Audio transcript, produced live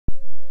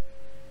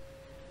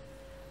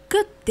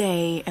Good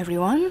day,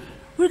 everyone.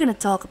 We're gonna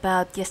talk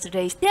about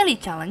yesterday's daily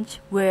challenge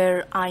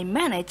where I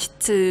managed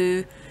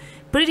to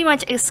pretty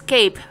much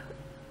escape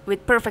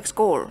with perfect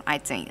score. I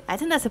think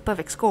that's a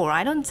perfect score.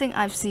 I don't think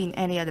I've seen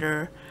any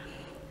other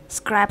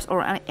scraps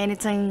or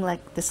anything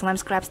like the slime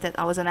scraps that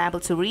I was unable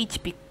to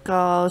reach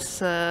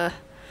because I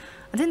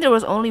think there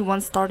was only one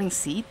starting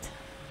seed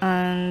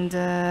and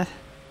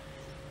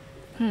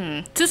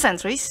two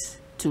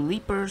sentries, two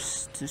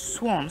leapers, two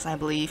swarms, I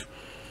believe.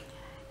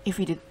 If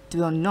we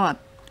do not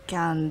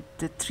count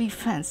the three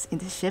fans in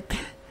the ship,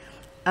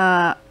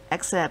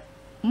 except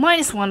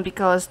 -1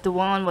 because the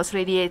one was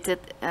radiated,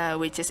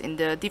 which is in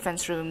the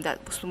defense room, that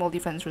small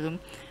defense room,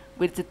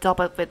 with the top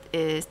of it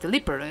is the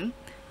leaper room,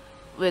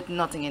 with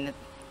nothing in it,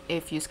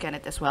 if you scan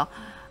it as well.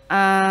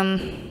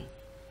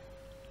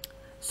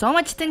 So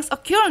much things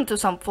occurring to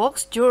some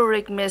folks.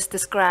 Jurek missed the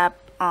scrap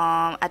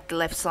at the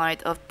left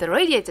side of the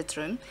radiated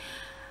room.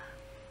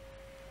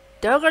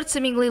 Dargard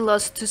seemingly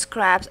lost 2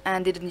 scraps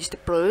and didn't use the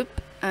probe.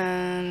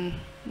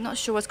 Not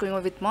sure what's going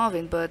on with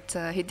Marvin, but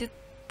he did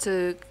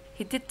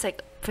take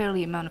a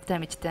fairly amount of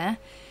damage there.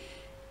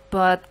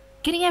 But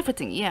getting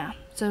everything, yeah.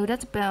 So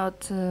that's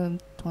about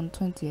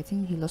 120. I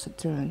think he lost a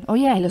drone. Oh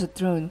yeah, he lost a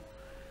drone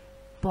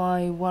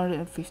by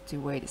 150.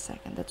 Wait a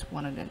second, that's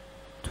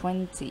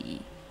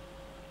 120.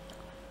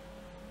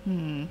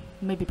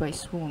 Maybe by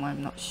swarm.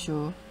 I'm not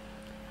sure.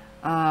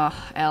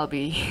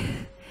 LB.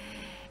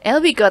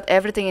 LB got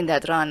everything in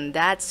that run.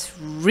 That's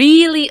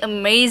really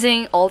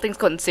amazing, all things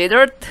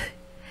considered.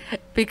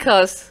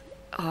 Because,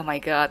 oh my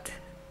god.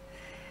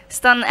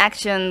 Stun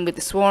action with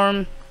the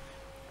swarm.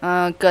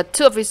 Got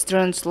 2 of his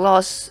drones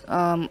lost.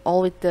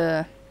 All with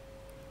the...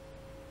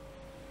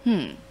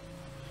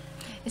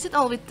 Is it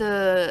all with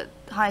the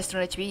highest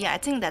drone HP? Yeah, I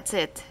think that's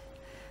it.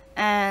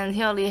 And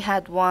he only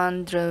had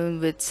 1 drone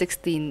with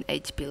 16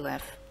 HP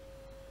left.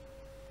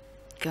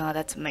 God,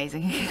 that's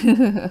amazing.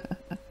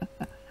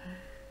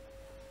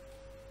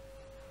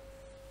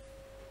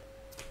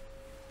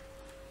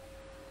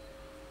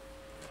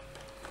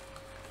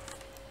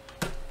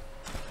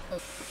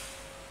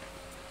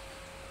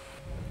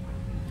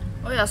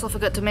 Oh yeah, I also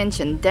forgot to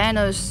mention,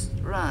 Dano's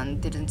run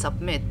didn't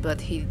submit,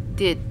 but he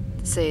did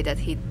say that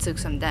he took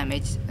some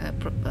damage,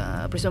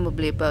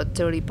 presumably about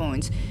 30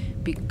 points,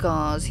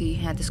 because he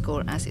had the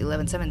score as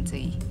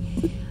 1170.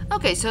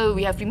 Okay, so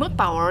we have remote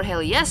power,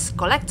 hell yes,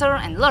 collector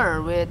and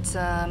lure with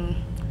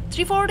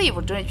 340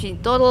 for 2 HP in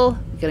total.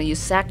 We're gonna use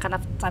sack kind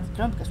of type of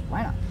drone because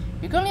why not?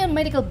 We're currently on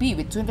medical B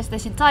with 2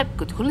 infestation type,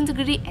 good hull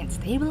integrity and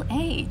stable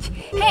age.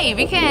 Hey,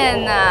 we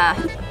can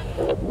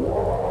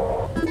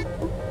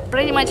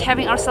pretty much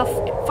having ourselves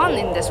fun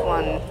in this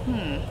one.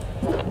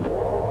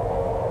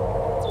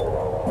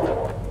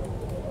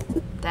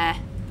 There.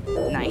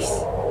 Nice.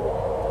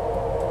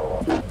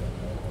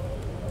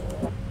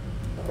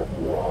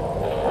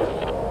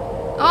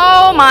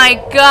 Oh my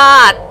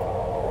god!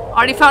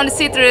 Already found the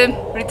seat room.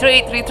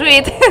 Retreat,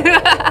 retreat.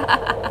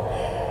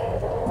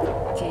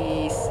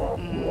 Jeez.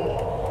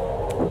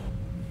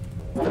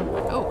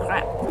 Oh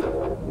crap.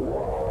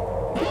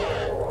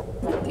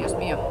 Dios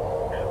mío.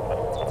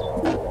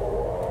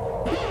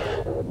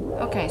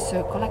 Okay,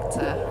 so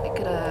collector, I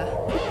gotta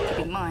keep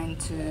in mind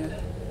to...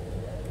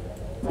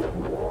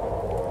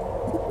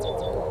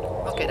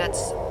 Okay,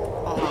 that's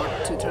all our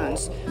 2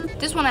 drones.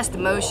 This one has the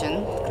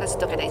motion. Let's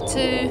look at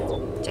A2,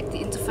 check the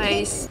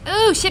interface.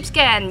 Oh, ship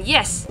scan,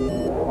 yes!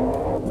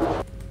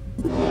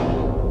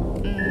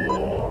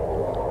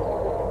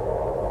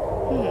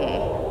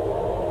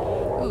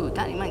 Ooh,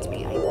 that reminds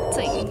me, I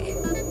think...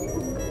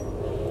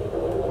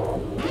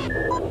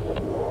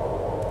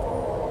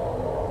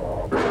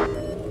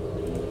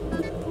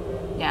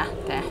 Yeah,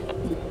 there.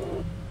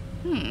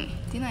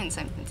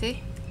 D970.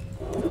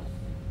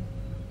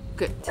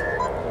 Good.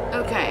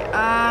 Okay,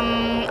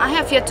 I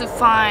have yet to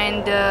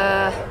find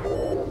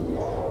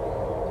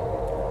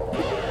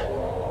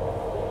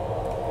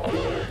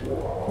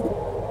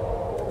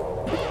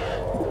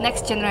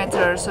next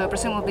generator, so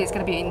presumably it's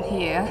gonna be in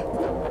here.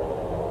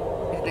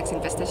 With next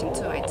infestation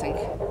too, I think.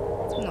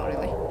 Not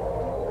really.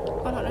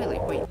 Oh, not really.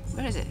 Wait,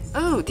 where is it?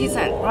 Oh,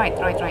 descent. Right.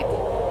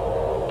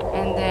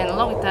 And then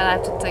along with that, I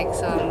have to take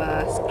some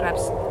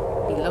scraps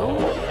below.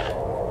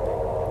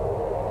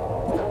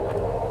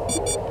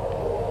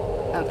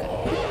 Okay.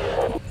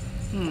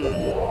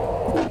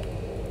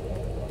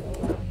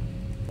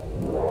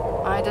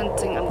 I don't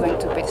think I'm going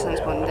to pick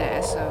sunspawn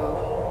there, so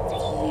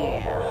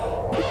yeah.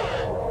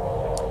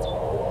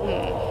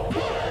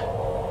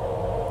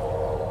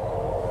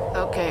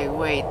 Okay,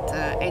 wait.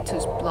 A2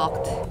 is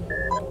blocked.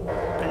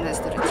 And that's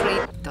the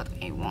retreat.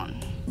 A1.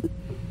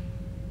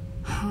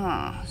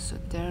 So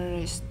there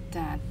is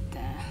that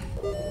there.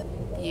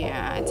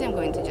 Yeah, I think I'm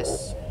going to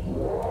just...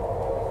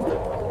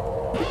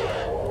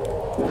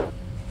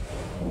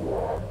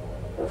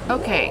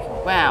 Okay,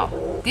 wow.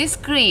 This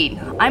green,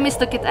 I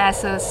mistook it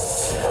as a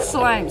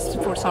slime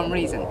for some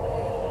reason.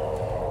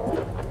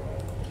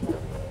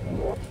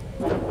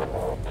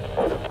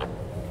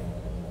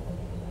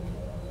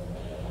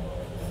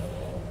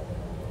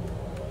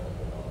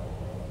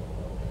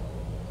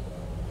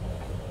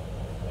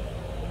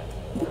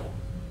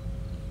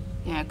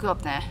 Yeah, go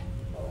up there.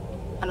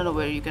 I don't know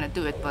where you're gonna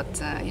do it,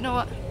 but you know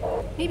what?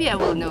 Maybe I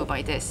will know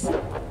by this.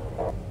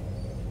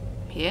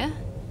 Here?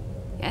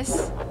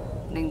 Yes?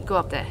 Then go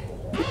up there.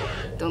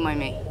 Don't mind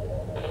me.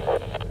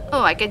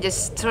 Oh, I can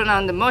just turn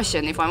on the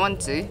motion if I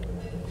want to.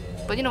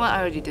 But you know what?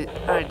 I already did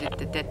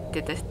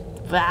this.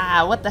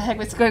 Wow, what the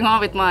heck is going on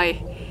with my...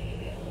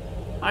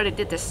 I already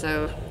did this,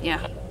 so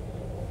yeah.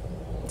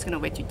 It's gonna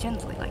wait you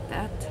gently like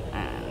that,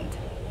 and...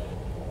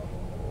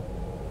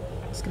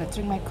 just gonna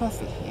drink my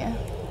coffee here.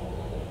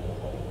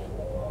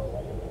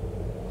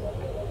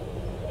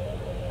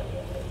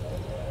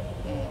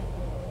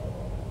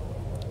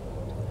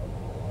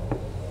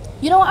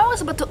 You know, I was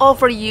about to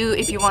offer you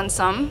if you want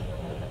some,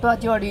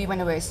 but you already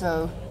went away,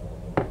 so...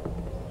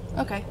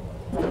 okay.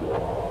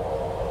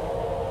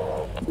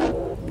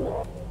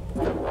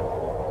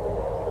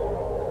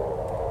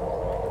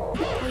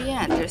 Oh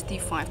yeah, there's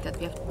D5 that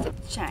we have to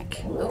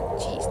check. Oh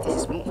jeez, this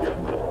is more.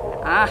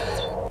 Ah.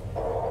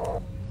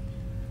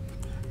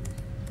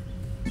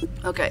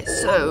 Okay,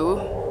 so...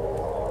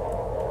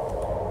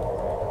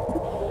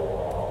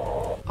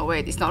 oh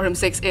wait, it's not room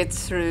 6,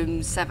 it's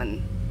room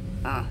 7.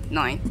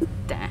 9.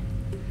 There.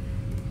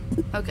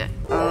 Okay,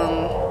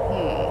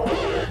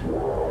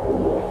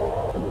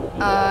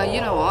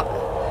 you know what?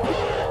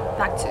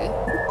 Back to...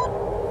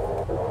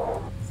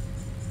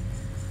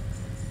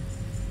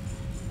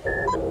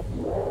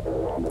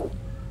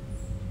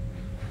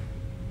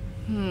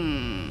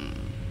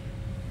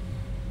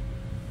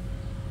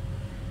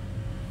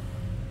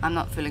 I'm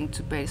not feeling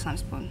to pay the time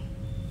spoon.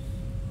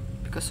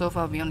 Because so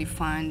far we only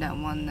find that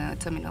one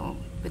terminal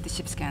with the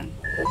ship scan.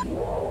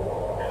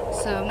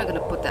 So I'm not gonna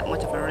put that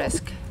much of a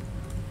risk.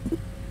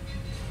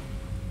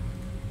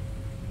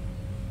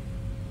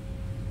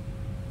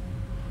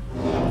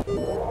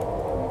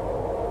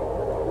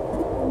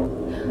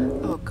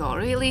 Oh god,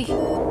 really?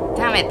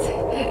 Damn it!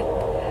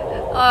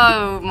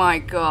 Oh my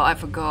god, I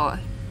forgot.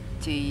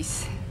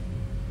 Jeez.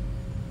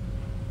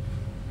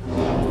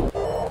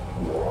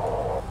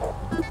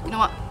 You know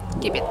what?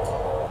 Keep it.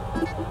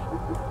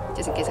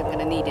 Just in case I'm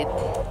gonna need it.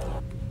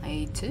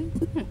 A2?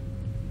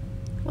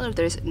 What if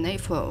there is an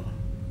A4?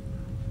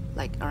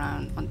 Like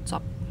around on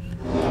top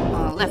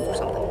left or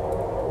something.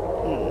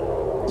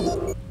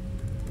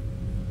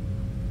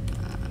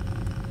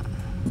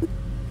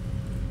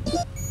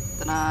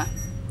 Ta-da.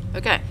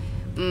 Okay.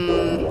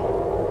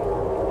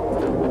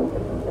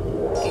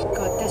 Okay,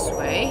 go this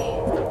way.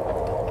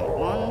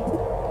 A1.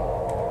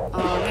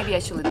 Maybe I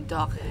should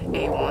dock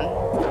A1.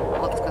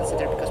 All to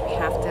consider because we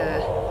have to.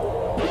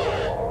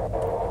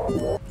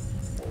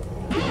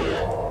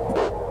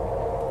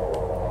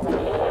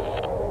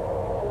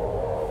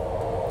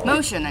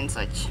 Motion and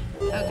such.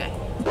 Okay.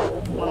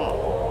 One more.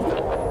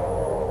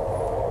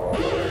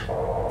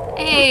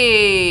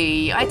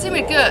 Hey! I think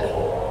we're good.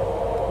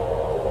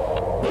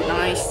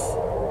 Nice.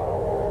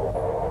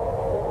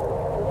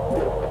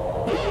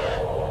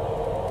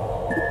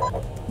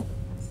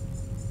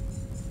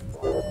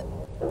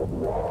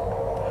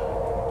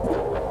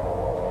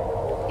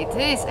 It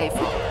is a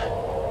fault.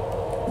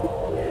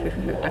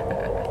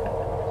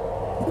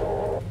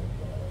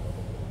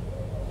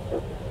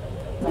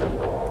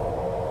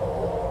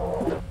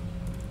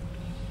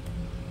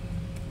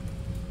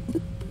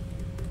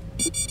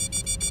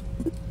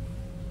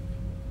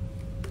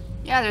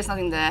 Yeah, there's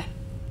nothing there.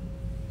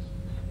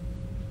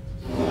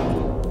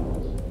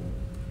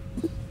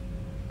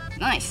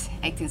 Nice,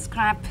 18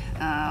 scrap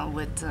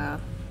with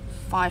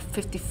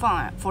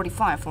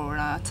 5:45 for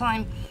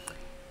time.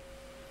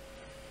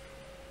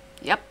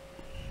 Yep.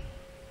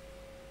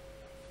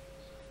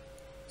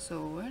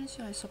 So where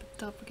should I stop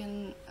it up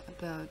again?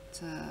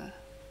 About